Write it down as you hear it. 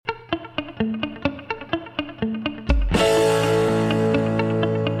Welcome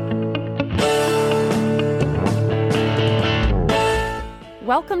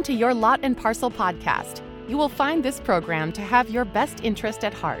to Your Lot and Parcel podcast. You will find this program to have your best interest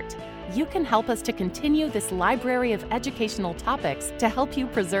at heart. You can help us to continue this library of educational topics to help you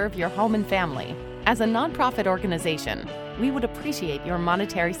preserve your home and family. As a nonprofit organization, we would appreciate your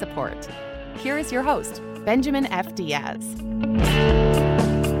monetary support. Here is your host, Benjamin F. Diaz.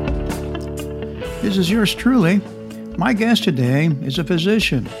 This is yours truly. My guest today is a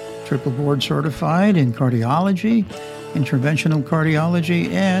physician, triple board certified in cardiology, interventional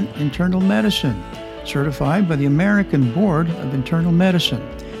cardiology, and internal medicine, certified by the American Board of Internal Medicine.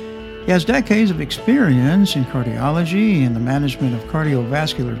 He has decades of experience in cardiology and the management of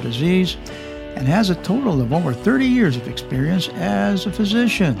cardiovascular disease, and has a total of over 30 years of experience as a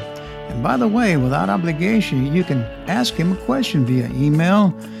physician. And by the way, without obligation, you can ask him a question via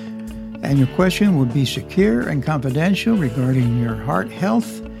email, and your question will be secure and confidential regarding your heart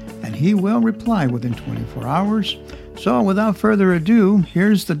health, and he will reply within 24 hours. So without further ado,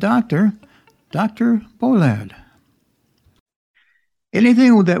 here's the doctor, Dr. Bolad.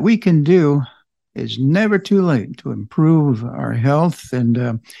 Anything that we can do is never too late to improve our health. And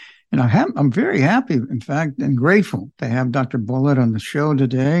I'm very happy, in fact, and grateful to have Dr. Bolad on the show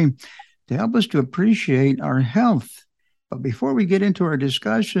today to help us to appreciate our health. But before we get into our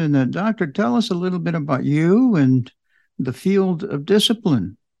discussion, Doctor, tell us a little bit about you and the field of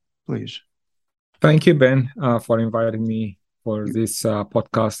discipline, please. Thank you, Ben, for inviting me for this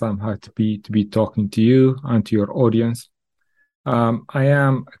podcast. I'm happy to be talking to you and to your audience. I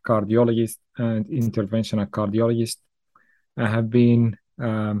am a cardiologist and interventional cardiologist. I have been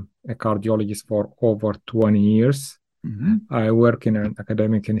a cardiologist for over 20 years. Mm-hmm. I work in an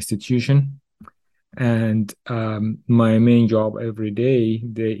academic institution, and my main job every day,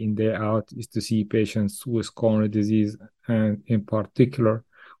 day in, day out, is to see patients with coronary disease, and in particular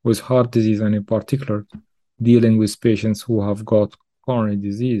with heart disease, and in particular dealing with patients who have got coronary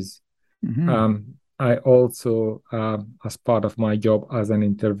disease. Mm-hmm. I also, as part of my job as an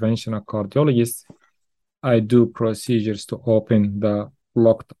interventional cardiologist, I do procedures to open the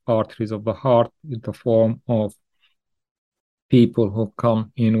blocked arteries of the heart in the form of people who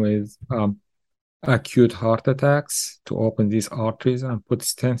come in with acute heart attacks, to open these arteries and put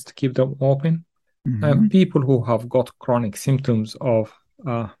stents to keep them open. Mm-hmm. And people who have got chronic symptoms of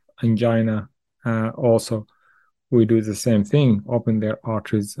angina, also we do the same thing, open their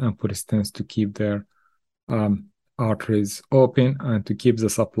arteries and put stents to keep their arteries open and to keep the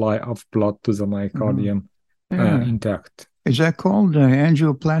supply of blood to the myocardium intact. Is that called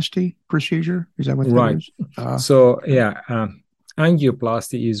angioplasty procedure? Is that what that is?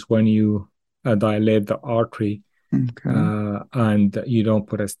 Angioplasty is when you dilate the artery, and you don't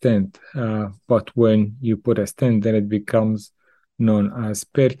put a stent. But when you put a stent, then it becomes known as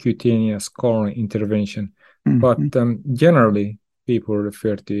percutaneous coronary intervention. Mm-hmm. But generally, people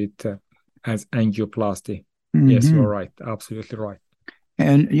refer to it as angioplasty. Mm-hmm. Yes, you're right. Absolutely right.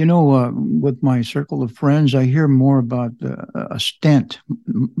 And, with my circle of friends, I hear more about a stent,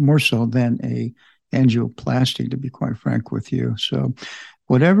 more so than a angioplasty, to be quite frank with you. So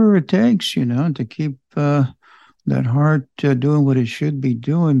whatever it takes, to keep that heart doing what it should be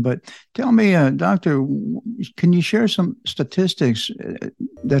doing. But tell me, Doctor, can you share some statistics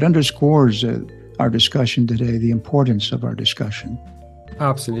that underscores our discussion today, the importance of our discussion?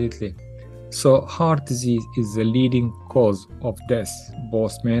 Absolutely. So heart disease is the leading cause of death,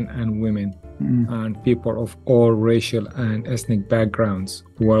 both men and women, and people of all racial and ethnic backgrounds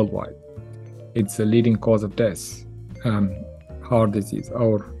worldwide. It's the leading cause of death, heart disease,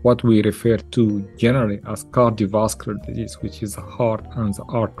 or what we refer to generally as cardiovascular disease, which is the heart and the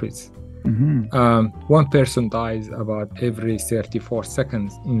arteries. Mm-hmm. One person dies about every 34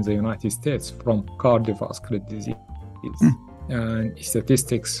 seconds in the United States from cardiovascular disease. And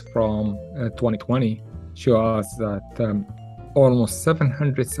statistics from 2020 show us that almost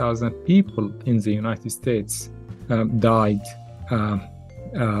 700,000 people in the United States died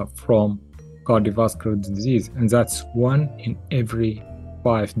from cardiovascular disease, and that's 1 in every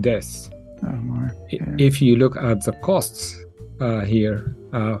 5 deaths. If you look at the costs here,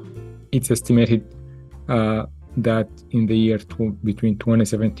 it's estimated that in the year between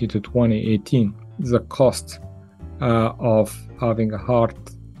 2017 to 2018, the cost of having a heart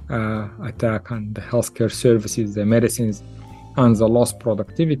attack and the healthcare services, the medicines, and the lost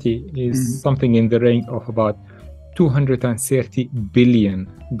productivity is something in the range of about $230 billion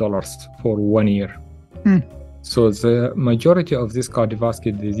for 1 year. So the majority of this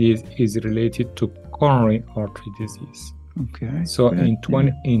cardiovascular disease is related to coronary artery disease. Okay. So Good. in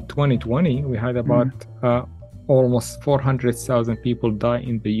 2020, we had about almost 400,000 people die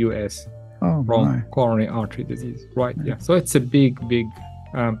in the U.S. Oh, from my. coronary artery disease. Right. Yeah. So it's a big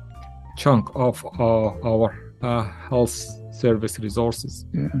chunk of our health service resources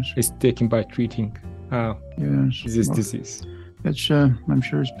Yes. is taken by treating Yes. this Well, disease. it's I'm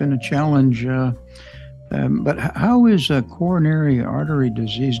sure it's been a challenge. But how is coronary artery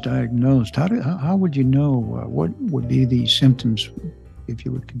disease diagnosed? How would you know what would be the symptoms, if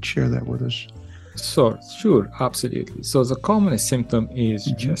you could share that with us? So sure, absolutely. So the commonest symptom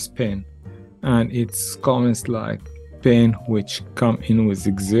is chest pain, and it's common like pain which come in with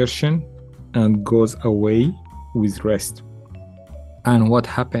exertion and goes away with rest. And what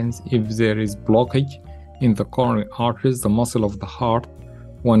happens if there is blockage in the coronary arteries, the muscle of the heart,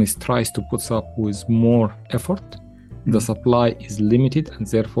 when it tries to put up with more effort, the supply is limited, and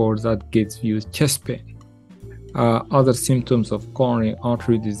therefore that gets you chest pain. Other symptoms of coronary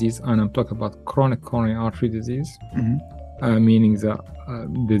artery disease, and I'm talking about chronic coronary artery disease, meaning the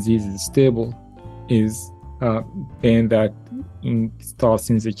disease is stable, is pain that starts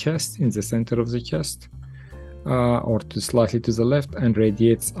in the chest, in the center of the chest, or slightly to the left, and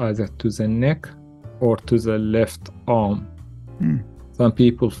radiates either to the neck or to the left arm. Some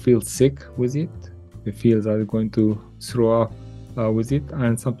people feel sick with it. They feel that they're going to throw up with it,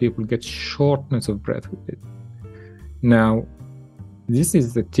 and some people get shortness of breath with it. Now, this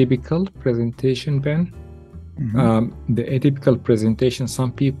is the typical presentation, Ben. The atypical presentation,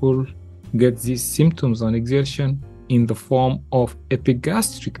 some people get these symptoms on exertion in the form of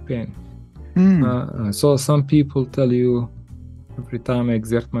epigastric pain. So some people tell you, every time I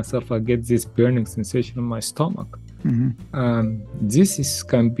exert myself, I get this burning sensation in my stomach. This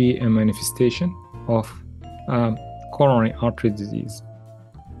can be a manifestation of coronary artery disease.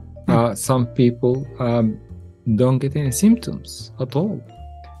 Some people don't get any symptoms at all,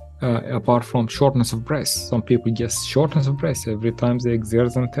 apart from shortness of breath. Some people just shortness of breath. Every time they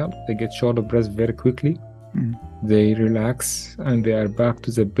exert themselves, they get short of breath very quickly. They relax and they are back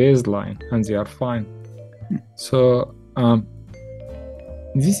to the baseline and they are fine. So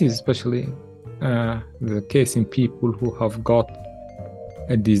this is especially the case in people who have got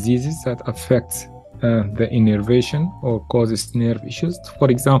diseases that affect the innervation or causes nerve issues. For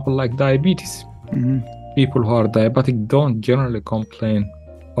example, like diabetes. People who are diabetic don't generally complain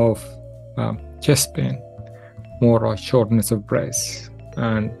of chest pain, more or shortness of breath,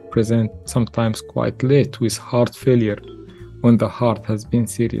 and present sometimes quite late with heart failure when the heart has been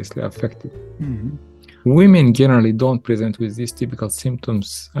seriously affected. Women generally don't present with these typical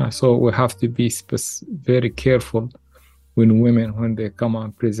symptoms, so we have to be very careful when they come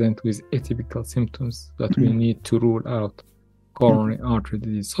and present with atypical symptoms that we need to rule out coronary artery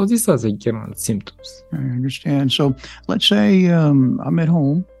disease. So these are the general symptoms. I understand. So let's say I'm at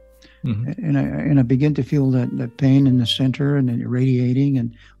home and I begin to feel that pain in the center and then radiating.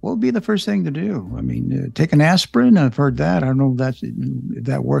 And what would be the first thing to do? I mean, take an aspirin. I've heard that. I don't know if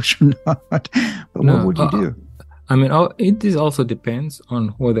that works or not. But what would you do? I mean, it also depends on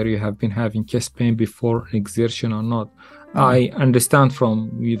whether you have been having chest pain before exertion or not. I understand from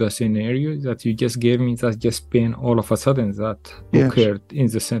the scenario that you just gave me that chest pain all of a sudden that occurred in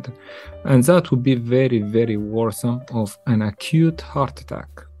the center. And that would be very, very worrisome of an acute heart attack.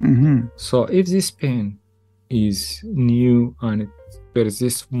 So if this pain is new and it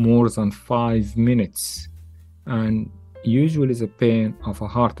persists more than 5 minutes, and usually the pain of a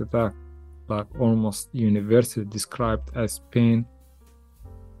heart attack, like almost universally described as pain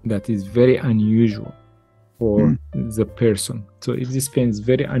that is very unusual for the person. So if this pain is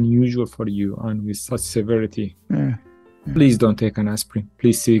very unusual for you and with such severity, please don't take an aspirin.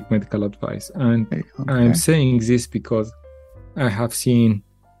 Please seek medical advice. And I'm saying this because I have seen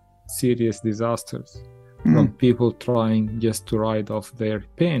serious disasters from people trying just to ride off their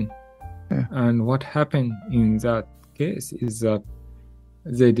pain. And what happened in that case is that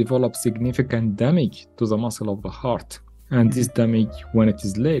they develop significant damage to the muscle of the heart. And this damage, when it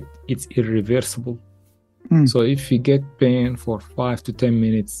is late, it's irreversible. So if you get pain for 5 to 10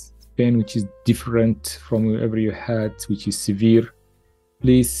 minutes, pain which is different from whatever you had, which is severe,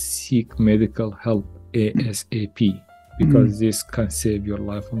 please seek medical help ASAP, because this can save your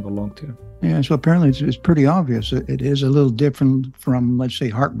life in the long term. Yeah, so apparently it's pretty obvious. It is a little different from, let's say,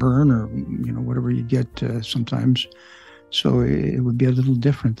 heartburn or whatever you get sometimes. So it would be a little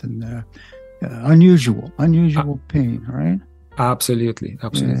different than unusual pain, right? Absolutely.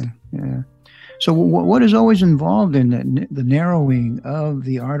 Yeah. So what is always involved in the narrowing of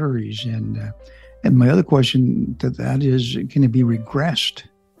the arteries? And my other question to that is, can it be regressed?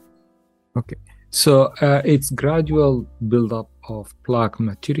 Okay. So it's gradual buildup of plaque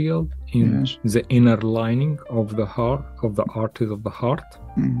material in the inner lining of the heart, of the arteries of the heart.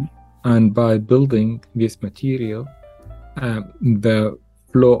 Mm-hmm. And by building this material, the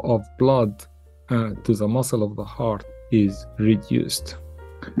flow of blood to the muscle of the heart is reduced.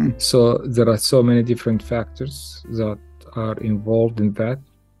 Mm-hmm. So there are so many different factors that are involved in that.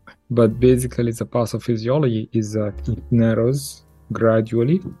 But basically, the pathophysiology is that it narrows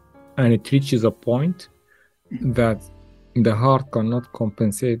gradually, and it reaches a point that the heart cannot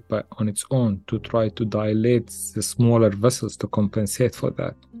compensate on its own to try to dilate the smaller vessels to compensate for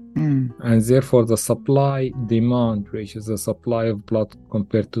that. And therefore, the supply-demand ratio, the supply of blood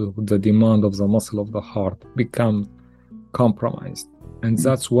compared to the demand of the muscle of the heart, become compromised. And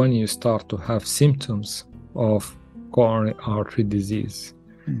that's when you start to have symptoms of coronary artery disease,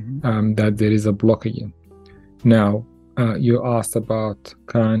 that there is a blockage. Now, you asked about,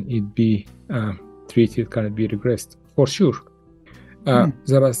 can it be treated, can it be regressed? For sure.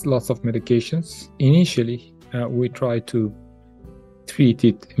 There are lots of medications. Initially, we try to treat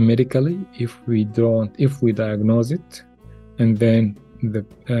it medically if we diagnose it, and then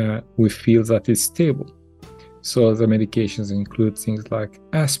we feel that it's stable. So the medications include things like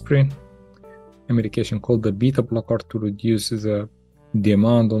aspirin, a medication called the beta blocker to reduce the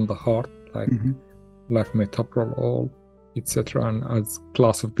demand on the heart, like metoprolol, etc., and as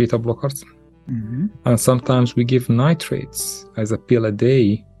class of beta blockers. And sometimes we give nitrates as a pill a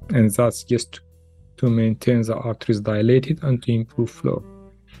day, and that's just to maintain the arteries dilated and to improve flow.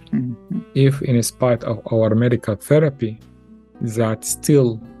 If in spite of our medical therapy that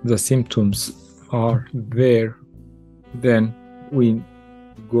still the symptoms are there, then we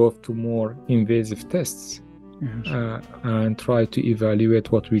go to more invasive tests and try to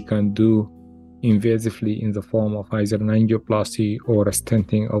evaluate what we can do invasively in the form of either an angioplasty or a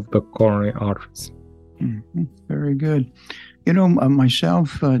stenting of the coronary arteries. Very good. You know,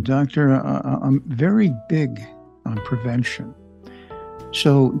 myself, Doctor, I'm very big on prevention.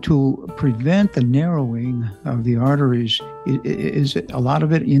 So to prevent the narrowing of the arteries, is it a lot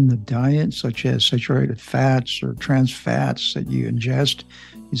of it in the diet, such as saturated fats or trans fats that you ingest?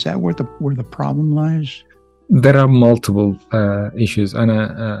 Is that where the problem lies? There are multiple issues, and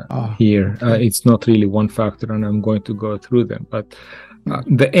here it's not really one factor, and I'm going to go through them. But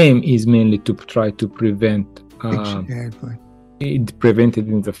the aim is mainly to try to prevent prevent it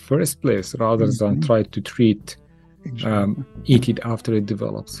in the first place, rather than try to treat eat it after it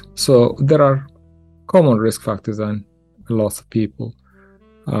develops. So there are common risk factors, and lots of people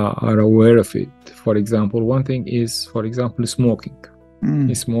are aware of it. For example, one thing is, smoking.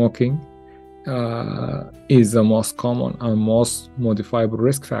 Smoking is the most common and most modifiable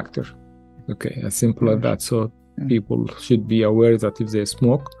risk factor. Okay, as simple as that. So people should be aware that if they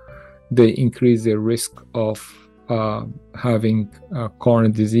smoke, they increase their risk of having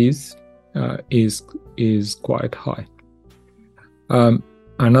coronary disease is quite high.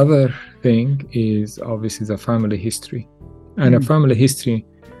 Another thing is obviously the family history, and a family history,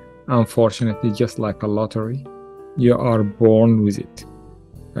 unfortunately, just like a lottery, you are born with it.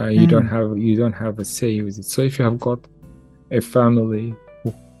 You don't have a say with it. So if you have got a family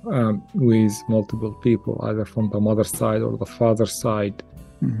with multiple people, either from the mother's side or the father's side,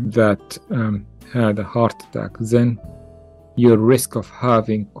 that had a heart attack, then your risk of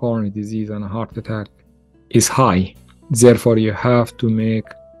having coronary disease and a heart attack is high. Therefore, you have to make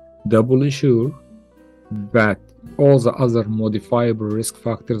doubly sure that all the other modifiable risk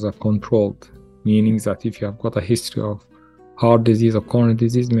factors are controlled, meaning that if you have got a history of heart disease or coronary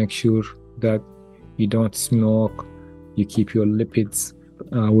disease, make sure that you don't smoke, you keep your lipids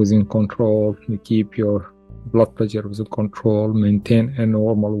within control, you keep your blood pressure within control, maintain a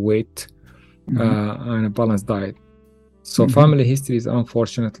normal weight, and a balanced diet. So family history is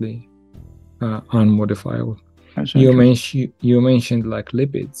unfortunately unmodifiable. You mentioned like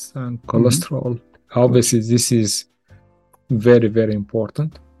lipids and cholesterol. Obviously, this is very, very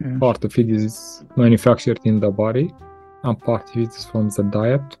important. Part of it is manufactured in the body, and part of it is from the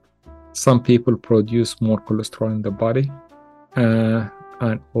diet. Some people produce more cholesterol in the body,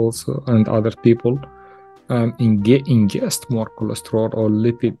 and other people ingest more cholesterol or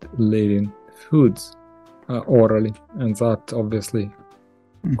lipid-laden foods orally, and that obviously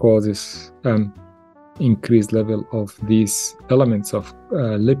causes increased level of these elements of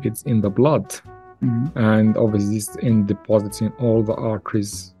lipids in the blood, and obviously this deposits in all the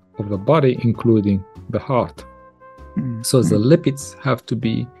arteries of the body, including the heart. So the lipids have to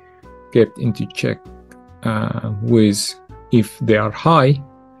be kept into check with, if they are high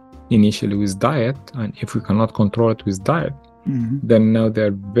initially with diet, and if we cannot control it with diet, then now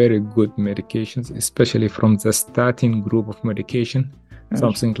they're very good medications, especially from the statin group of medication. Yes.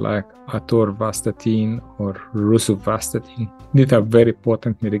 Something like atorvastatin or rosuvastatin. These are very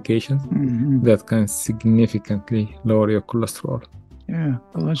potent medications that can significantly lower your cholesterol. Yeah,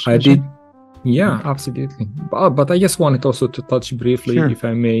 well, Yeah, absolutely. But I just wanted also to touch briefly, if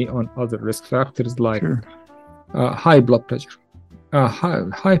I may, on other risk factors like high blood pressure,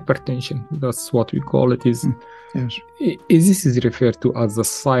 hypertension. That's what we call it. This is referred to as the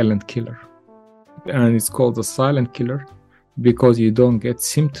silent killer, and it's called the silent killer because you don't get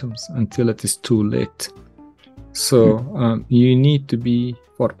symptoms until it is too late. So you need to be,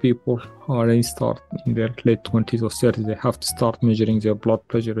 for people who are in their late 20s or 30s, they have to start measuring their blood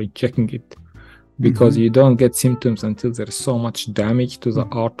pressure and checking it, because you don't get symptoms until there is so much damage to the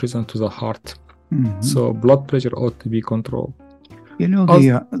arteries and to the heart. So blood pressure ought to be controlled. You know,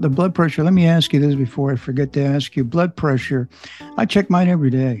 the blood pressure, let me ask you this before I forget to ask you. Blood pressure, I check mine every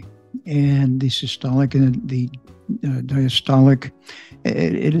day, and the systolic and the diastolic,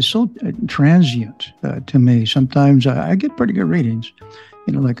 it is so transient to me. Sometimes I get pretty good readings,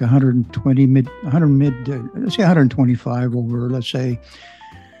 you know, like 120 let's say 125 over, let's say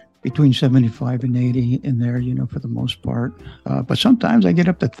between 75 and 80 in there, you know, for the most part. But sometimes I get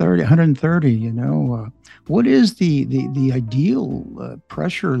up to 130, you know. What is the ideal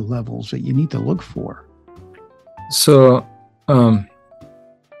pressure levels that you need to look for? So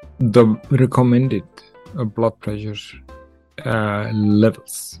the recommended blood pressure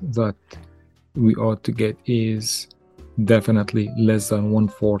levels that we ought to get is definitely less than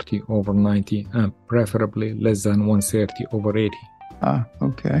 140 over 90 and preferably less than 130 over 80.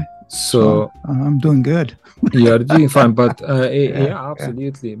 Okay. So I'm doing good. You are doing fine, but yeah,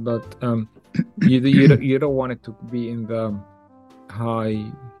 absolutely. But you don't want it to be in the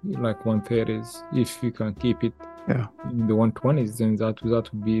high, like 130s. If you can keep it in the 120s, then that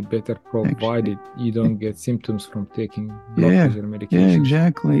would be better, provided you don't get symptoms from taking blood pressure medication. Yeah,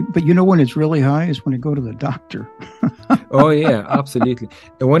 exactly. But you know when it's really high is when you go to the doctor. Oh yeah, absolutely.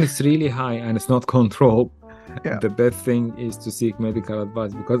 And when it's really high and it's not controlled, the best thing is to seek medical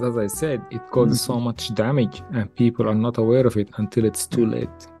advice, because as I said, it causes so much damage and people are not aware of it until it's too late.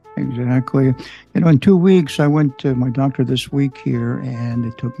 Exactly. You know, in 2 weeks, I went to my doctor this week here, and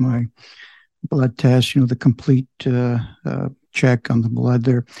they took my blood test, you know, the complete check on the blood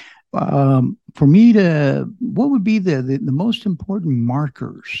there. For me what would be the most important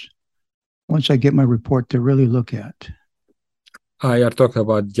markers once I get my report to really look at? You're talking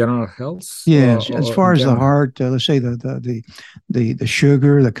about general health? Yes, as far as the heart, let's say the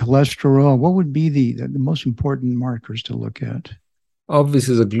sugar, the cholesterol, what would be the most important markers to look at?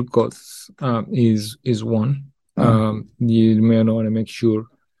 Obviously, the glucose is one. You may want to make sure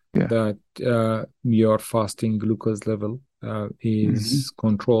that your fasting glucose level is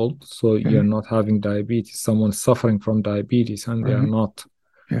controlled, so you're not having diabetes. Someone suffering from diabetes and they are not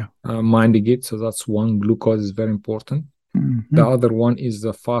minding it, so that's one. Glucose is very important. The other one is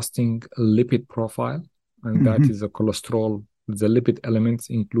the fasting lipid profile, and that is the cholesterol, the lipid elements,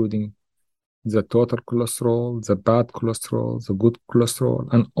 including the total cholesterol, the bad cholesterol, the good cholesterol,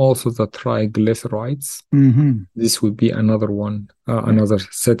 and also the triglycerides. This would be another one, another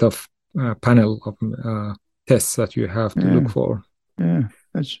set of panel of tests that you have to look for. Yeah,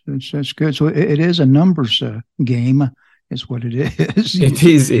 that's good. So it is a numbers game. Is what it is.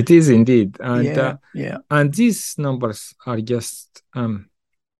 It is indeed. And and these numbers are just how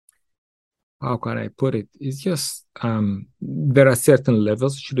can I put it? It's just there are certain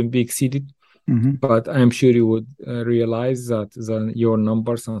levels shouldn't be exceeded, but I'm sure you would realize that your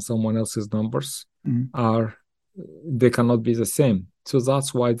numbers and someone else's numbers they cannot be the same. So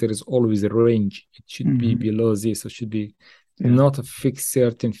that's why there is always a range. It should be below this. It should be not a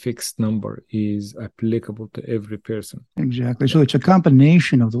certain fixed number is applicable to every person. Exactly. So it's a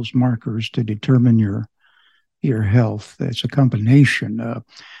combination of those markers to determine your health. It's a combination.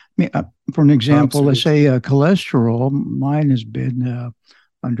 For an example, let's say cholesterol, mine has been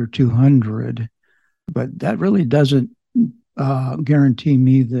under 200, but that really doesn't guarantee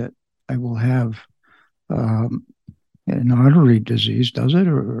me that I will have an artery disease, does it?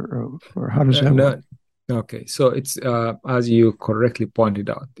 Or how does that work? Okay, so it's as you correctly pointed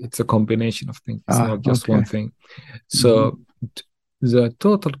out, it's a combination of things. It's not just one thing. So the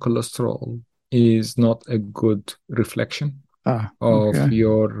total cholesterol is not a good reflection of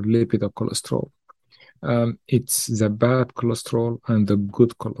your lipid or cholesterol. It's the bad cholesterol and the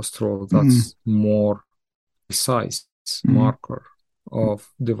good cholesterol that's more precise marker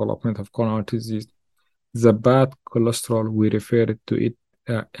of development of coronary disease. The bad cholesterol, we refer to it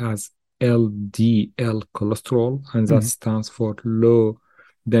as LDL cholesterol, and that stands for low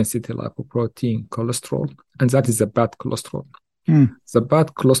density lipoprotein cholesterol, and that is a bad cholesterol. The bad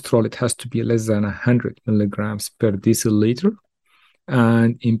cholesterol, it has to be less than 100 milligrams per deciliter.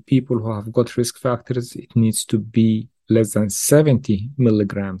 And in people who have got risk factors, it needs to be less than 70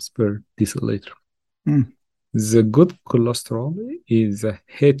 milligrams per deciliter. The good cholesterol is a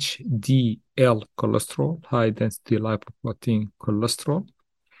HDL cholesterol, high density lipoprotein cholesterol.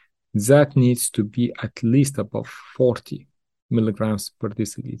 That needs to be at least above 40 milligrams per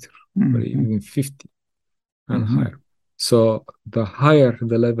deciliter, or even 50 and higher. So the higher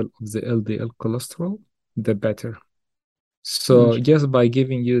the level of the LDL cholesterol, the better. So just by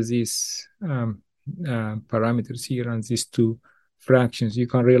giving you these parameters here and these two fractions, you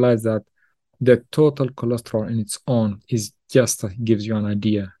can realize that the total cholesterol in its own is just gives you an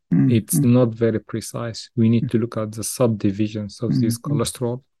idea. It's not very precise. We need to look at the subdivisions of this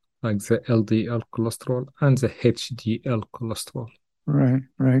cholesterol, like the LDL cholesterol and the HDL cholesterol. Right.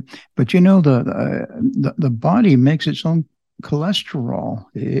 But you know, the body makes its own cholesterol.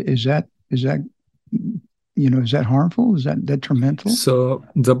 Is that is that harmful? Is that detrimental? So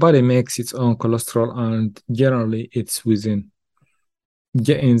the body makes its own cholesterol, and generally it's in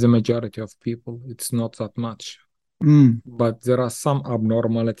the majority of people, it's not that much. But there are some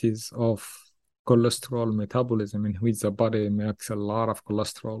abnormalities of cholesterol metabolism in which the body makes a lot of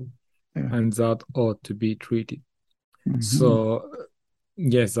cholesterol, and that ought to be treated. So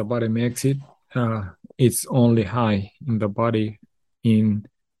yes, the body makes it. It's only high in the body in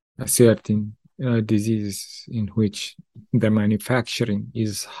certain diseases in which the manufacturing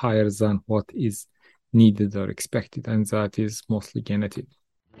is higher than what is needed or expected, and that is mostly genetic.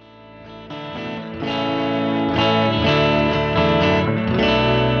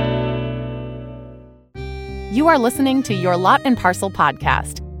 You are listening to Your Lot and Parcel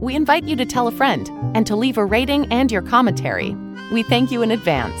podcast. We invite you to tell a friend and to leave a rating and your commentary. We thank you in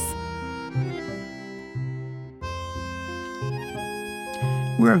advance.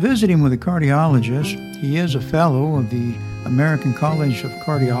 We're visiting with a cardiologist. He is a fellow of the American College of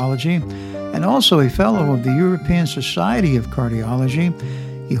Cardiology and also a fellow of the European Society of Cardiology.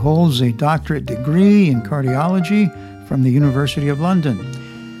 He holds a doctorate degree in cardiology from the University of London.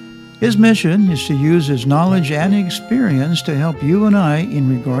 His mission is to use his knowledge and experience to help you and I in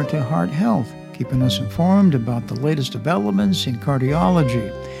regard to heart health, keeping us informed about the latest developments in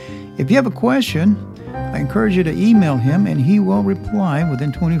cardiology. If you have a question, I encourage you to email him and he will reply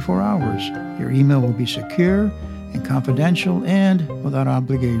within 24 hours. Your email will be secure and confidential and without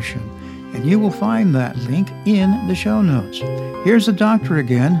obligation. And you will find that link in the show notes. Here's the doctor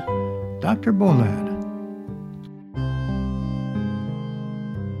again, Dr. Bolad.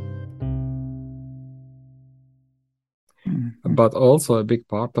 But also a big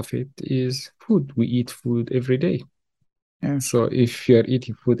part of it is food. We eat food every day. Yes. So if you're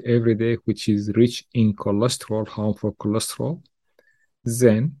eating food every day, which is rich in cholesterol, harmful cholesterol,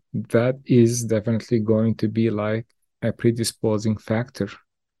 then that is definitely going to be like a predisposing factor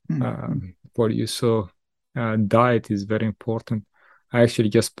for you. So diet is very important. I actually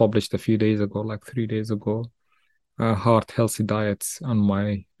just published a few days ago, like 3 days ago, heart healthy diets on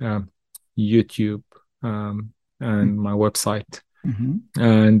my YouTube and my website.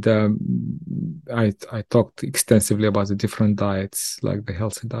 And I talked extensively about the different diets, like the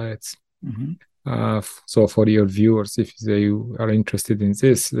healthy diets. So for your viewers, if they are interested in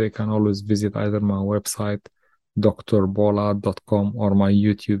this, they can always visit either my website, drbolad.com, or my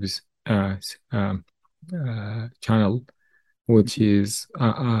YouTube's channel, which is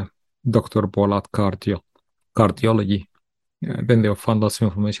Dr. Bolad Cardiology. Then they'll find lots of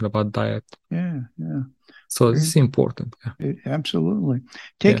information about diet. Yeah. So it's important. Absolutely.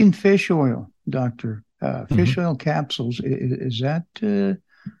 Taking fish oil, doctor, fish oil capsules, is that,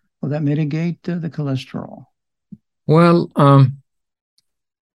 will that mitigate the cholesterol? Well,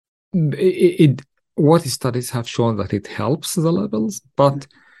 what studies have shown that it helps the levels, but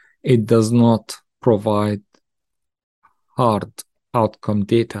it does not provide hard outcome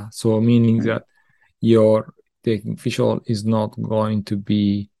data. So meaning that your taking fish oil is not going to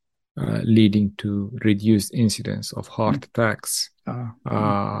be leading to reduced incidence of heart attacks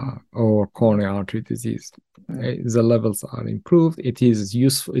or coronary artery disease. The levels are improved. It is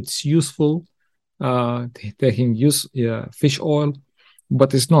useful. It's useful taking fish oil,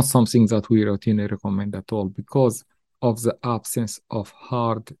 but it's not something that we routinely recommend at all because of the absence of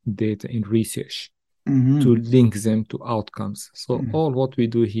hard data in research to link them to outcomes. So all what we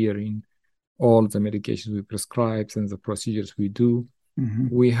do here in all the medications we prescribe and the procedures we do,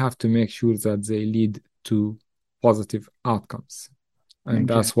 we have to make sure that they lead to positive outcomes. and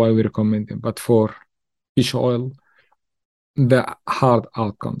that's why we recommend them. But for fish oil, the hard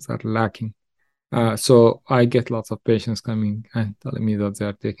outcomes are lacking. So I get lots of patients coming and telling me that they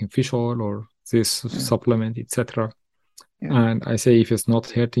are taking fish oil or this supplement, etc. And I say, if it's not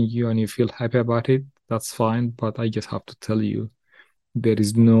hurting you and you feel happy about it, that's fine. But I just have to tell you, there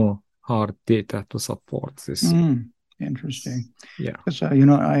is no hard data to support this. Interesting. Yeah. Because,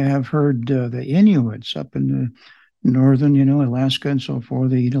 I have heard the Inuits up in the northern, Alaska and so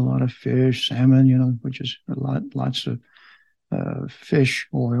forth, they eat a lot of fish, salmon, which is lots of fish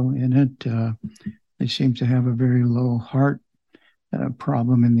oil in it. They seem to have a very low heart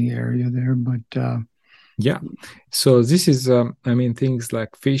problem in the area there, but so this is things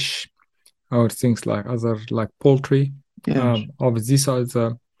like fish or things like other like poultry. These are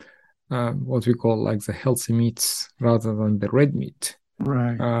the what we call like the healthy meats rather than the red meat,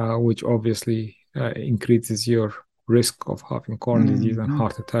 right? Which obviously increases your risk of having coronary disease and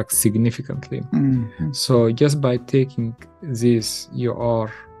heart attack significantly. So just by taking this, you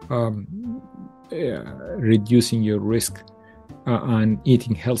are reducing your risk and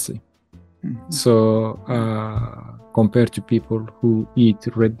eating healthy. So compared to people who eat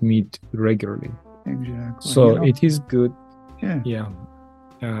red meat regularly. Exactly. So it is good. Yeah.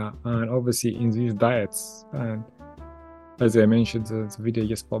 And obviously in these diets, and as I mentioned, the video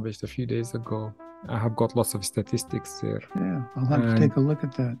just published a few days ago, I have got lots of statistics there. Yeah, I'll have to take a look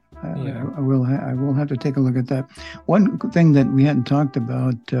at that. I will have to take a look at that. One thing that we hadn't talked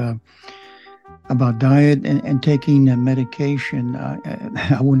about diet and taking medication.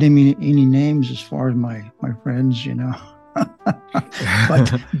 I won't name any names as far as my friends,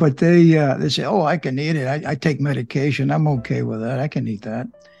 but they say, "Oh, I can eat it. I take medication. I'm okay with that. I can eat that."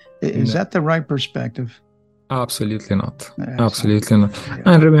 Is that the right perspective? Absolutely not. Absolutely not. Yeah.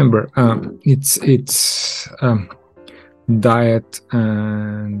 And remember, it's diet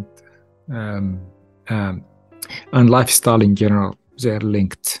and lifestyle in general. They're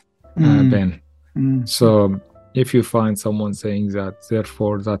linked, Ben. So if you find someone saying that,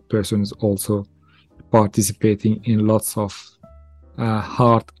 therefore that person is also participating in lots of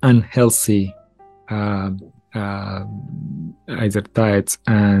heart unhealthy either diets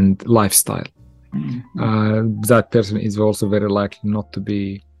and lifestyle. That person is also very likely not to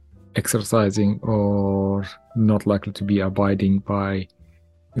be exercising or not likely to be abiding by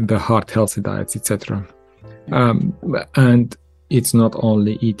the heart healthy diets, etc. And it's not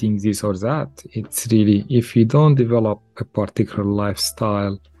only eating this or that. It's really, if you don't develop a particular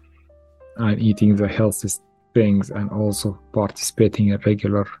lifestyle and eating the healthiest things and also participating in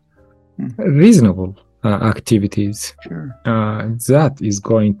regular, reasonable activities, that is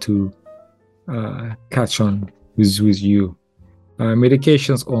going to catch on with you.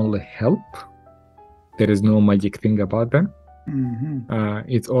 Medications only help. There is no magic thing about them.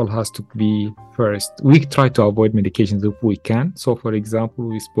 It all has to be first. We try to avoid medications if we can. So, for example,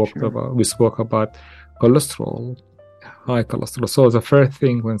 we spoke about cholesterol, high cholesterol. So the first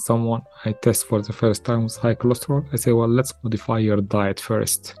thing when someone I test for the first time with high cholesterol, I say, well, let's modify your diet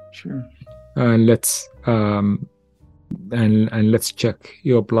first. And let's let's check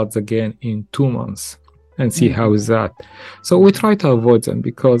your bloods again in 2 months and see how is that. So we try to avoid them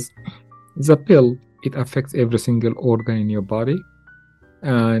because the pill, it affects every single organ in your body,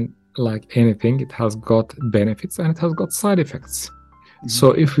 and like anything, it has got benefits and it has got side effects.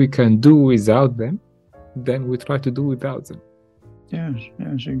 So if we can do without them, then we try to do without them. Yes,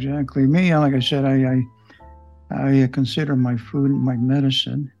 exactly. Me, like I said, I consider my food my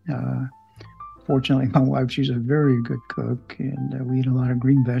medicine. Fortunately, my wife, she's a very good cook, and we eat a lot of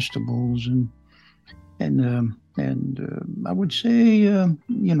green vegetables and I would say a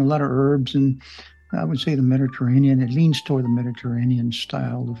lot of herbs, and I would say the Mediterranean. It leans toward the Mediterranean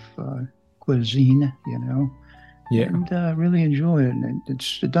style of cuisine, and I really enjoy it. And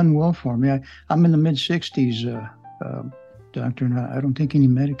it's done well for me. I'm in the mid 60s, doctor, and I don't take any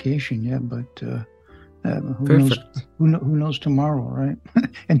medication yet, but who knows tomorrow, right?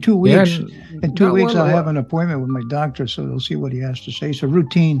 In 2 weeks, I'll have an appointment with my doctor, so they'll see what he has to say. So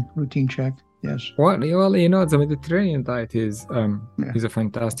routine check. Yes. Well, the Mediterranean diet is a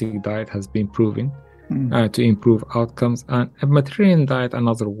fantastic diet, has been proven to improve outcomes. And a Mediterranean diet,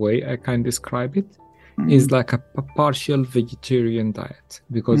 another way I can describe it, is like a partial vegetarian diet,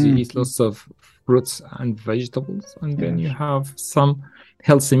 because you eat lots of fruits and vegetables, and then you have some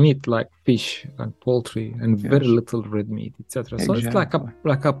healthy meat like fish and poultry and very little red meat, etc. So it's like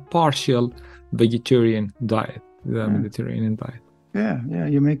a partial vegetarian diet, the Mediterranean diet. Yeah.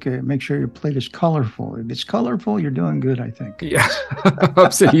 You make sure your plate is colorful. If it's colorful, you're doing good, I think. Yeah,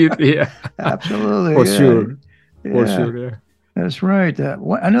 absolutely. Yeah, absolutely. For sure. Yeah. That's right.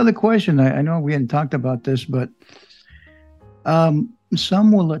 Another question. I know we hadn't talked about this, but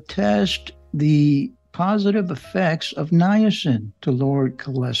some will attest the positive effects of niacin to lower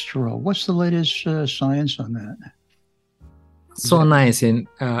cholesterol. What's the latest science on that? So niacin,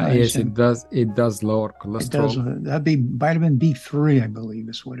 yes, Niacin. it does lower It cholesterol. does. That'd be vitamin B3, I believe,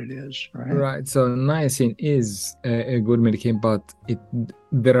 is what it is, right? Right. So niacin is a good medication, but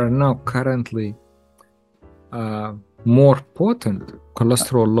there are now currently more potent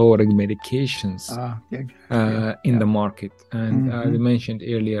cholesterol lowering medications in the market. And we mentioned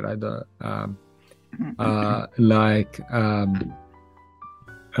earlier the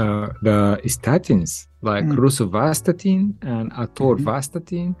statins, like rosuvastatin and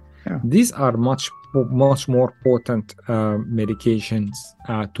atorvastatin. These are much more potent medications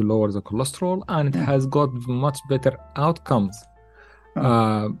to lower the cholesterol, and it has got much better outcomes,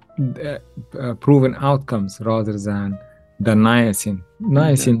 proven outcomes, rather than the niacin.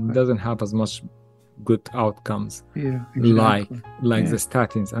 Niacin doesn't have as much good outcomes like the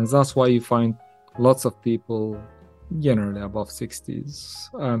statins, and that's why you find lots of people, generally above 60s,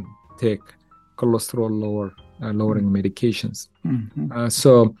 take cholesterol lowering medications.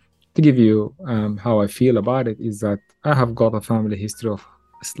 So to give you how I feel about it is that I have got a family history of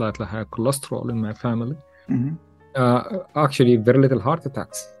slightly higher cholesterol in my family. Actually, very little heart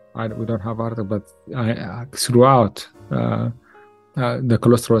attacks. We don't have heart attacks, but throughout the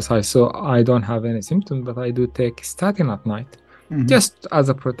cholesterol is high, so I don't have any symptoms, but I do take statin at night, just as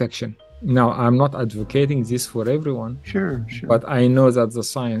a protection. Now, I'm not advocating this for everyone. Sure. But I know that the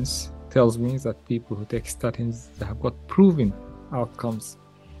science tells me that people who take statins have got proven outcomes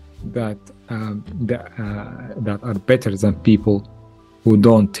that are better than people who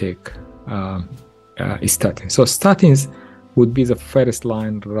don't take statins. So statins would be the first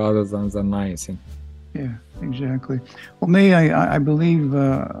line rather than the niacin. Yeah, exactly. Well, I believe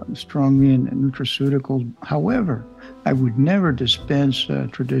strongly in nutraceuticals. However, I would never dispense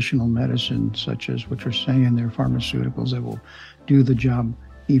traditional medicine, such as what you're saying. They're pharmaceuticals that will do the job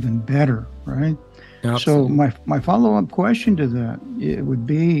even better, right? Absolutely. So my follow-up question to that, it would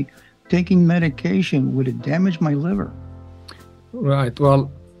be, taking medication, would it damage my liver? Right. Well,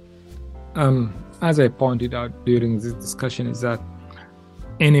 as I pointed out during this discussion, is that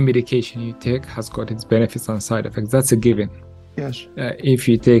any medication you take has got its benefits and side effects. That's a given. Yes. If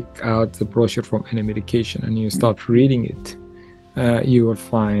you take out the brochure from any medication and you start reading it, you will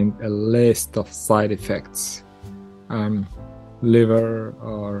find a list of side effects. Liver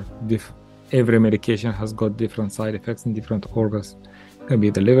or every medication has got different side effects in different organs. It can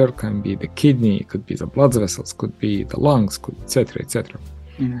be the liver, can be the kidney, it could be the blood vessels, could be the lungs, etc., etc.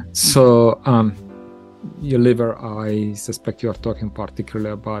 So your liver, I suspect you are talking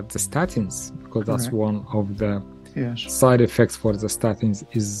particularly about the statins, because that's one of the side effects for the statins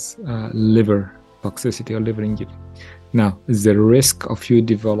is liver toxicity or liver injury. Now, the risk of you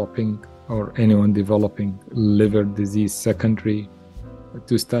developing or anyone developing liver disease secondary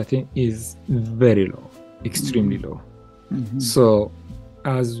to statin is very low, extremely low. So,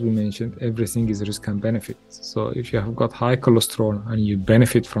 as we mentioned, everything is risk and benefit. So if you have got high cholesterol and you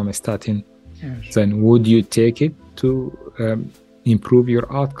benefit from a statin, then would you take it to improve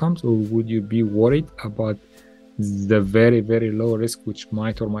your outcomes, or would you be worried about the very, very low risk which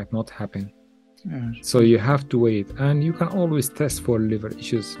might or might not happen? So you have to wait, and you can always test for liver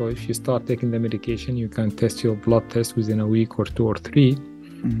issues. So if you start taking the medication, you can test your blood test within a week or 2 or 3,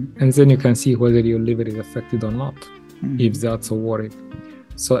 and then you can see whether your liver is affected or not, if that's a worry.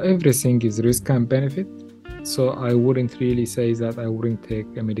 So everything is risk and benefit. So I wouldn't really say that I wouldn't take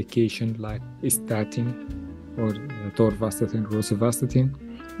a medication like statin or atorvastatin, rosuvastatin,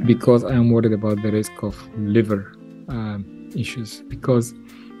 because I'm worried about the risk of liver issues, because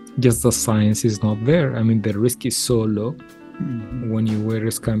just the science is not there. I mean, the risk is so low. When you weigh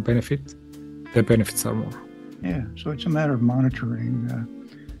risk and benefit, the benefits are more. Yeah, so it's a matter of monitoring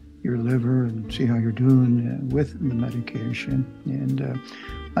your liver and see how you're doing with the medication. And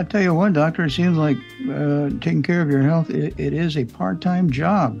I'll tell you what, doctor, it seems like taking care of your health, it is a part-time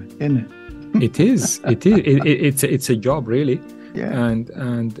job, isn't it? It is. It's a job, really. Yeah.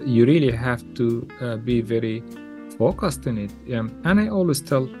 And you really have to be very focused in it. And I always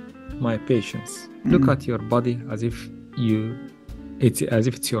tell my patients, look at your body as if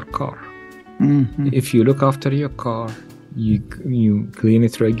it's your car. If you look after your car, you clean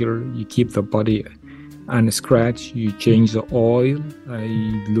it regularly, you keep the body unscratched, you change the oil,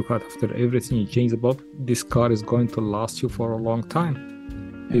 you look after everything, you change the bulb, this car is going to last you for a long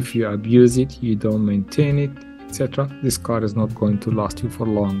time. If you abuse it, you don't maintain it, etc., this car is not going to last you for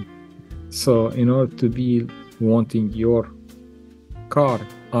long. So in order to be wanting your car,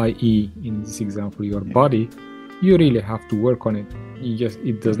 i.e., in this example, your body, you really have to work on it.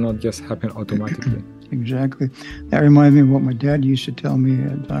 It does not just happen automatically. Exactly. That reminds me of what my dad used to tell me,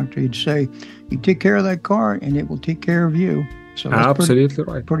 doctor. He'd say, you take care of that car and it will take care of you. So that's Absolutely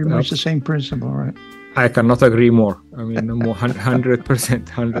right. Pretty much the same principle, right? I cannot agree more. I mean,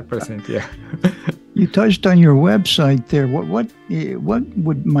 100%, yeah. You touched on your website there. What would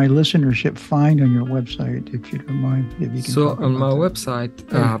my listenership find on your website, if you don't mind? If you can so on my website,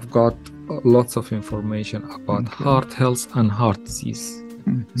 I've got lots of information about heart health and heart disease.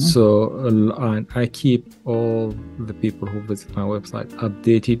 Mm-hmm. So and I keep all the people who visit my website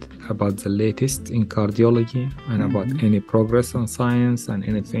updated about the latest in cardiology and about any progress on science and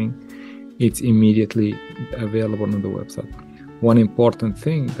anything. It's immediately available on the website. One important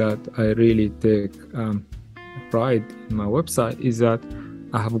thing that I really take pride in my website is that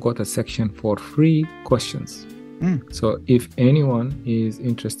I have got a section for free questions. So if anyone is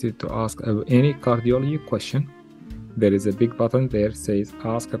interested to ask any cardiology question, there is a big button there says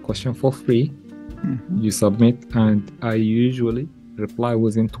ask a question for free. You submit, and I usually reply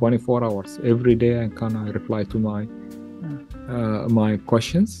within 24 hours. Every day I reply to my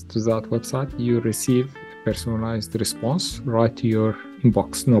questions to that website. You receive a personalized response right to your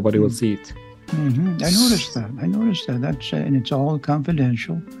inbox. Nobody will see it. I noticed that. That's and it's all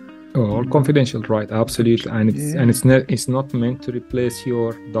confidential. All confidential, right? Absolutely. And it's not meant to replace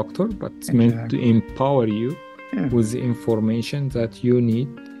your doctor, but it's meant to empower you with the information that you need.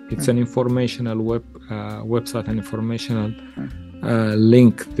 It's an informational website, an informational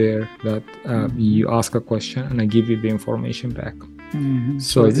link there that you ask a question and I give you the information back.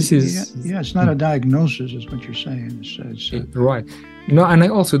 So this is it's not a diagnosis, is what you're saying. It's right. No, and I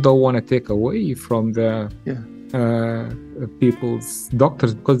also don't want to take away from the people's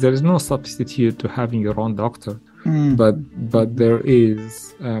doctors, because there is no substitute to having your own doctor. But there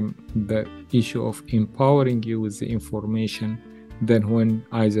is the issue of empowering you with the information. Then when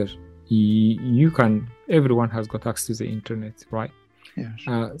either everyone has got access to the internet, right? Yes.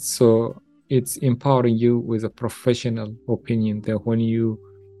 So it's empowering you with a professional opinion that when you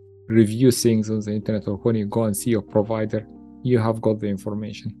review things on the internet or when you go and see your provider, you have got the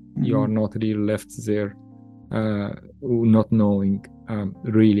information. You are not really left there not knowing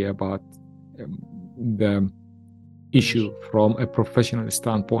really about the issue from a professional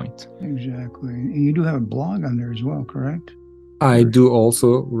standpoint. Exactly. And you do have a blog on there as well, correct? I do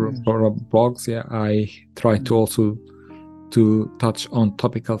also blogs. Yeah, I try to also to touch on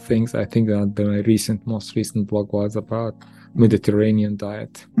topical things. I think that the most recent blog was about Mediterranean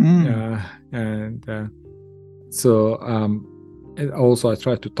diet, and also I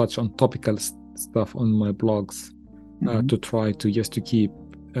try to touch on topical stuff on my blogs to try to just to keep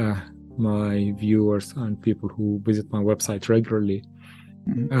my viewers and people who visit my website regularly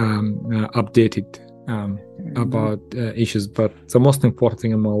updated about issues. But the most important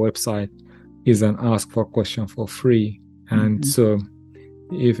thing on my website is an ask for question for free. And so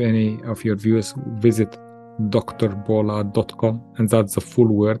if any of your viewers visit drbolad.com, and that's the full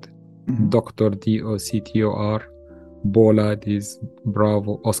word, Dr. DOCTOR, Bolad is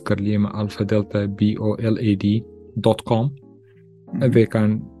Bravo Oscar Lima Alpha Delta BOLAD.com. They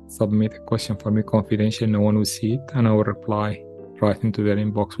can submit a question for me confidential. No one will see it, and I will reply right into their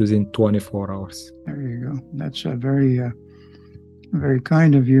inbox within 24 hours. There you go. That's a very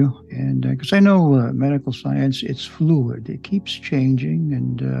kind of you. And because I know medical science, it's fluid. It keeps changing,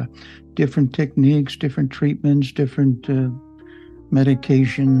 and different techniques, different treatments, different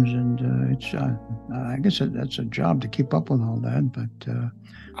medications, and it's I guess that's a job to keep up with all that. But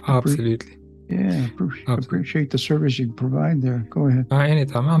absolutely. Appreciate the service you provide there. Go ahead.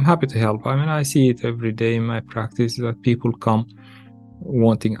 Anytime. I'm happy to help. I mean, I see it every day in my practice that people come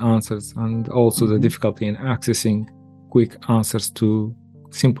wanting answers, and also the difficulty in accessing quick answers to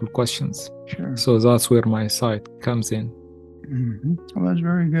simple questions. Sure. So that's where my site comes in. Well, that's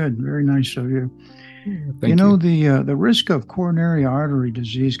very good. Very nice of you. Thank you. The risk of coronary artery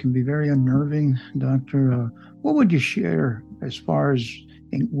disease can be very unnerving, Doctor. What would you share as far as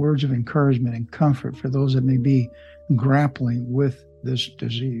words of encouragement and comfort for those that may be grappling with this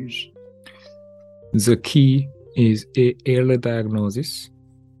disease? The key is A, early diagnosis,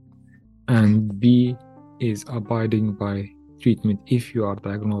 and B is abiding by treatment if you are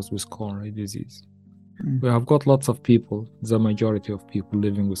diagnosed with coronary disease. We have got lots of people, the majority of people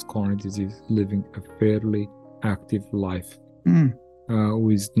living with coronary disease, living a fairly active life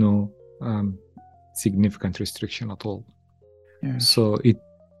with no significant restriction at all. So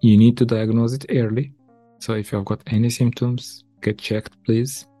you need to diagnose it early. So if you have got any symptoms, get checked,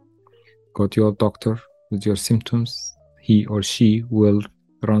 please. Go to your doctor with your symptoms. he or she will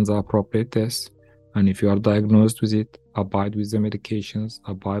run the appropriate tests. And if you are diagnosed with it, abide with the medications,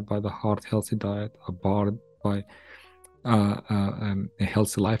 abide by the heart healthy diet, abide by a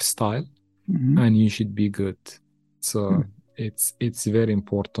healthy lifestyle, and you should be good. So it's very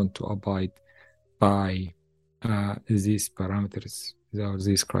important to abide by these parameters,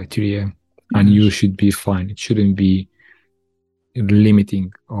 these criteria, and you should be fine. It shouldn't be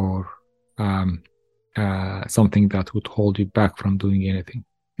limiting or something that would hold you back from doing anything.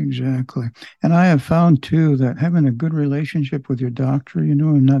 Exactly. And I have found, too, that having a good relationship with your doctor,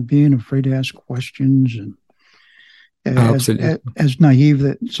 and not being afraid to ask questions, and as naive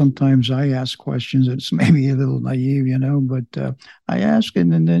that sometimes I ask questions, it's maybe a little naive, but I ask,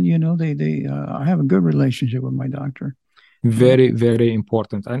 and then, I have a good relationship with my doctor. Very, very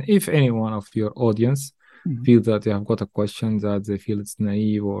important. And if anyone of your audience feel that they have got a question that they feel it's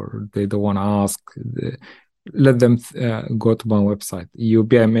naive or they don't want to ask, let them go to my website. You'll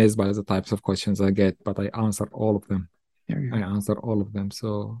be amazed by the types of questions I get, but I answer all of them.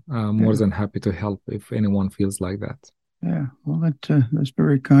 So more than happy to help if anyone feels like that. Yeah, well, that's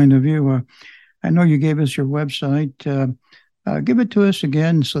very kind of you. I know you gave us your website. Give it to us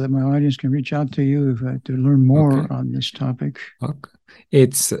again so that my audience can reach out to you to learn more on this topic. Okay.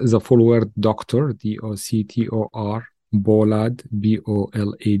 It's the full word Dr. DOCTOR Bolad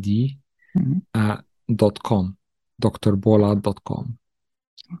BOLAD .com, drbolad.com.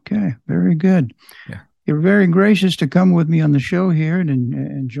 Okay, very good. Yeah. You're very gracious to come with me on the show here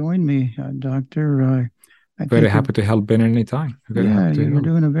and join me, Doctor. Very happy to help Ben anytime. You're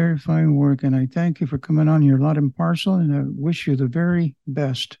doing a very fine work, and I thank you for coming on Your Lot and Parcel, and I wish you the very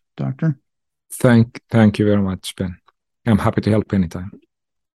best, Doctor. Thank you very much, Ben. I'm happy to help anytime.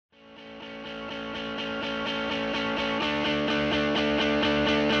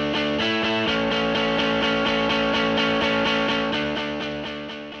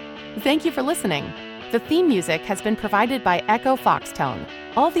 Thank you for listening. The theme music has been provided by Echo Foxtone.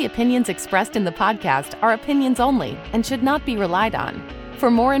 All the opinions expressed in the podcast are opinions only and should not be relied on.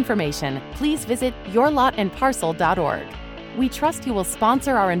 For more information, please visit yourlotandparcel.org. We trust you will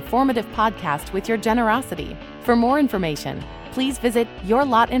sponsor our informative podcast with your generosity. For more information, please visit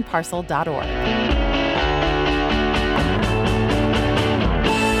yourlotandparcel.org.